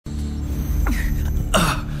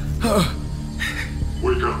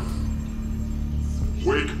Wake up.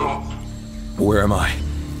 Wake up. Where am I?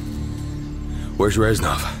 Where's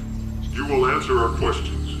Reznov? You will answer our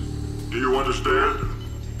questions. Do you understand?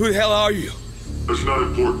 Who the hell are you? That's not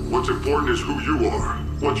important. What's important is who you are.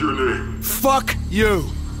 What's your name? Fuck you!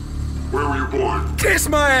 Where were you born? Kiss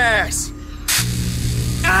my ass!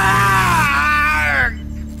 Ah!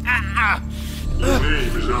 Your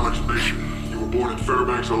name is Alex Mason. You were born in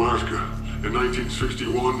Fairbanks, Alaska. In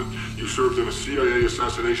 1961, you served in a CIA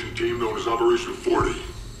assassination team known as Operation 40.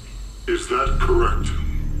 Is that correct?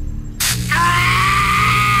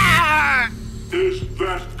 Ah! Is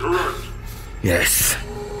that correct? Yes.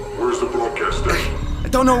 Where's the broadcast station? I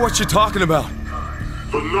don't know what you're talking about.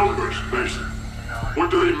 The numbers, Mason. What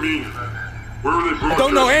do they mean? Where are they broadcast? I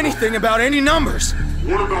don't know anything about any numbers.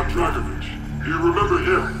 What about Dragovich? Do you remember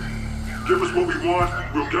him? Give us what we want,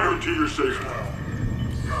 we'll guarantee your safety.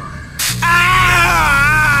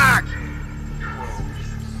 Ah!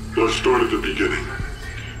 Let's start at the beginning.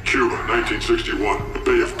 Cuba, 1961, the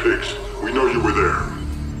Bay of Pigs. We know you were there.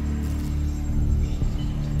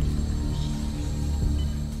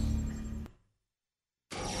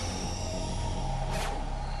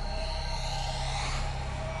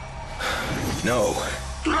 No.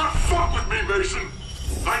 Do not fuck with me, Mason!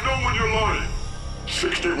 I know when you're lying.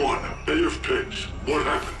 61, Bay of Pigs. What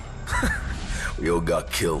happened? We all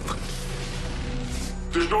got killed.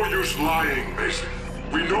 There's no use lying, Mason.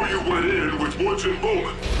 We know you went in with Woods and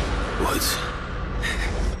Bowman. Woods.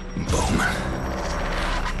 Bowman.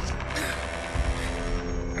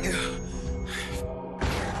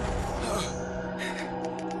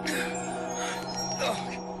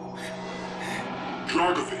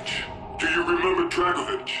 Dragovich. Do you remember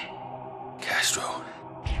Dragovich? Castro.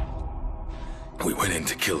 We went in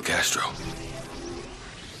to kill Castro.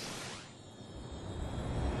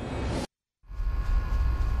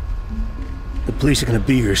 The police are gonna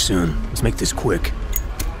be here soon. Let's make this quick.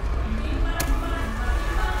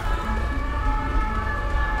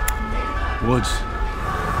 Woods.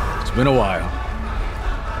 It's been a while.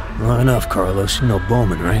 Long enough, Carlos. You know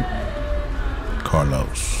Bowman, right?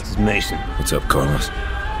 Carlos. This is Mason. What's up, Carlos?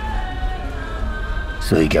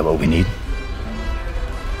 So you got what we need?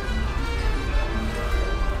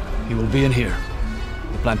 He will be in here.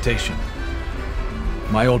 The plantation.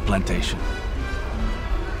 My old plantation.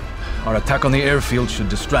 Our attack on the airfield should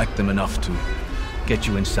distract them enough to get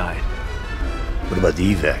you inside. What about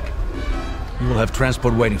the evac? We will have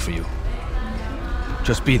transport waiting for you.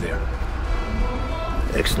 Just be there.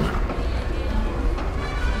 Excellent.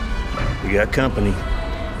 We got company.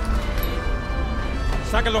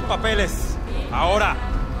 Saquen los papeles. Ahora.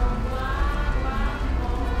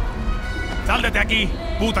 Sal de aquí,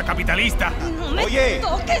 puta capitalista. Oye,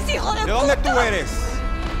 ¿de dónde tú eres?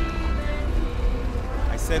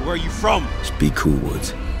 I said, where are you from? Just be cool,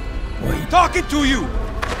 Woods. Wait. Talking to you!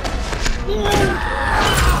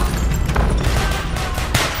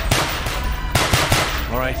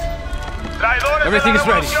 All right. Everything is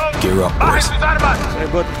ready. Gear up, boys. Say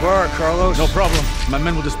about the bar, Carlos. No problem. My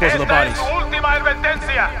men will dispose of the bodies.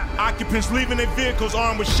 Occupants leaving their vehicles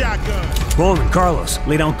armed with shotguns. Bowman, Carlos,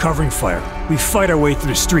 lay down covering fire. We fight our way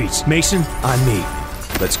through the streets. Mason, on me.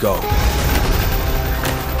 Let's go.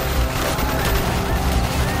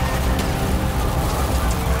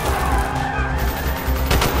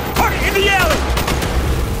 Target in the alley!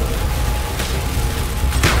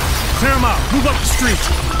 Clear them out. Move up the street.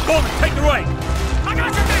 Bowman, take the right.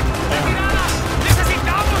 ¡Agáchate! ¡Retirada!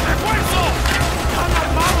 ¡Necesitamos refuerzo! ¡Están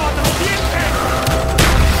armados hasta los dientes!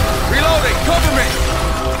 Reloading! Cover me!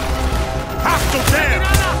 Hostile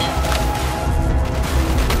down!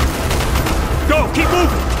 Go! Keep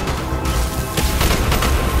moving!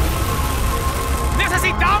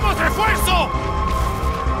 ¡Necesitamos refuerzo!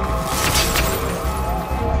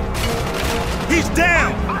 He's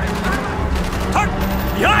down! Hunt!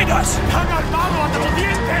 Behind us! ¡Están armados hasta los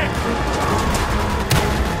dientes!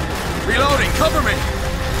 Reloading! Cover me!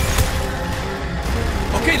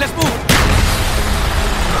 Okay, let's move!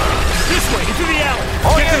 This way, into the alley!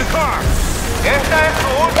 Get to the car! Esta es su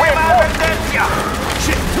última advertencia.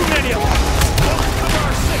 Shit, too many of them! Cover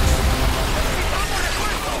our six!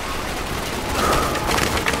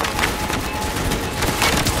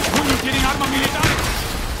 Who are you getting arma militar?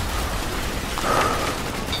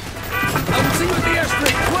 I will see you at the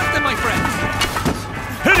airstrip! Fuerte, my friends!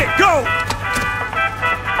 Hit it! Go!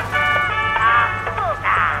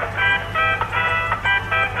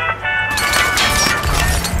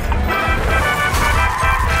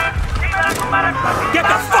 Get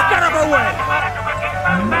the fuck out of our way!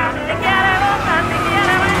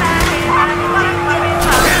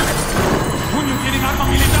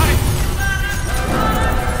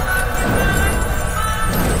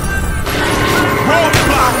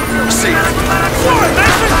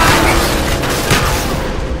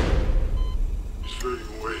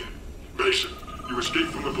 Mason, you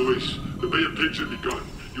escaped from the police. The Bay of Pigs had begun.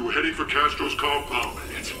 You were heading for Castro's compound.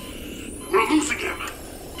 We're losing him.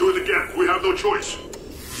 Do it again. We have no choice.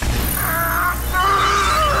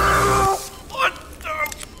 What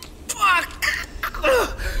the fuck?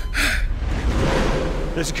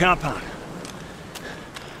 There's a compound.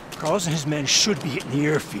 Carlos and his men should be hitting the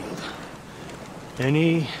airfield.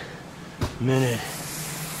 Any minute.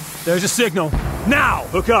 There's a signal. Now!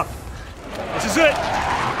 Hook up. This is it.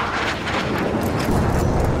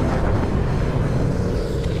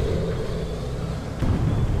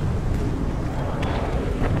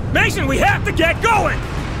 Mason, we have to get going!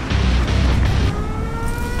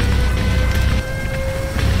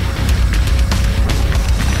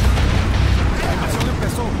 La invasión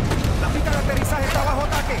empezó. La pista de aterrizaje está bajo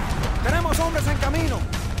ataque. Tenemos hombres en camino.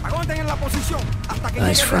 Aguanten en la posición hasta que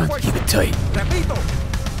Nice llegue el front. refuerzo. Keep it tight. Repito.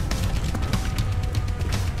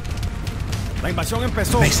 La invasión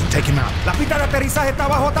empezó. Mason, take him out. La pista de aterrizaje está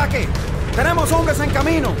bajo ataque. Tenemos hombres en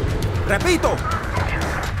camino. Repito.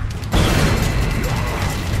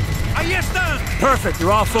 Ahí están. Perfect.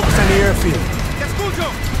 They're all focused on the airfield. Te escucho.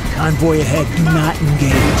 Convoy ahead. Do not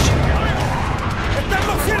engage. ¡Está en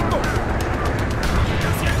lo cierto!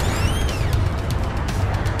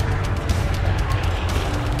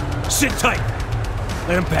 Sit tight.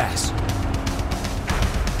 Let him pass.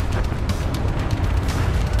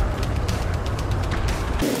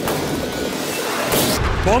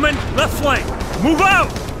 Bowman, left flank. Move out!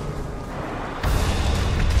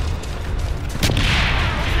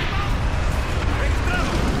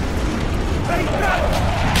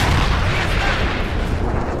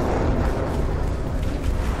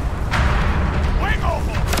 ¡Fuego!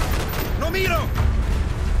 ¡No miro!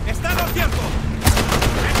 ¡Está a tiempo!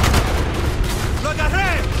 ¡Lo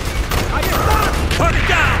agarré! ¡Ahí está! Put it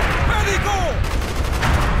down! ¡Médico!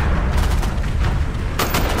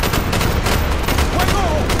 ¡Fuego!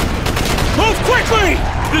 Move quickly!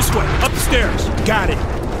 This way, up the stairs. Got it.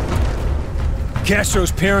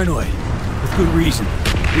 Castro's paranoid. With good reason.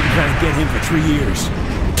 We've been trying to get him for 3 years.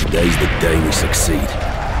 Today's the day we succeed.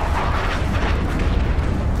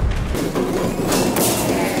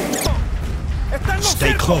 ¡Está en lo Stay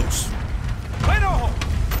cierto! close. ¡Bueno!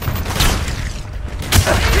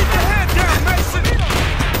 Keep your head down, Mason!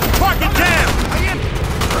 Park it down!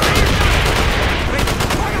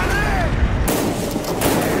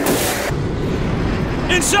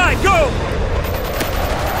 Inside, go!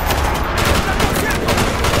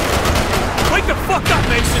 Wake the fuck up,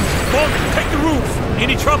 Mason! Bowman, take the roof!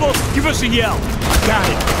 Any trouble? Give us a yell. Got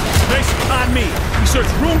it. Mason, on me. We search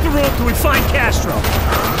room to room till we find Castro.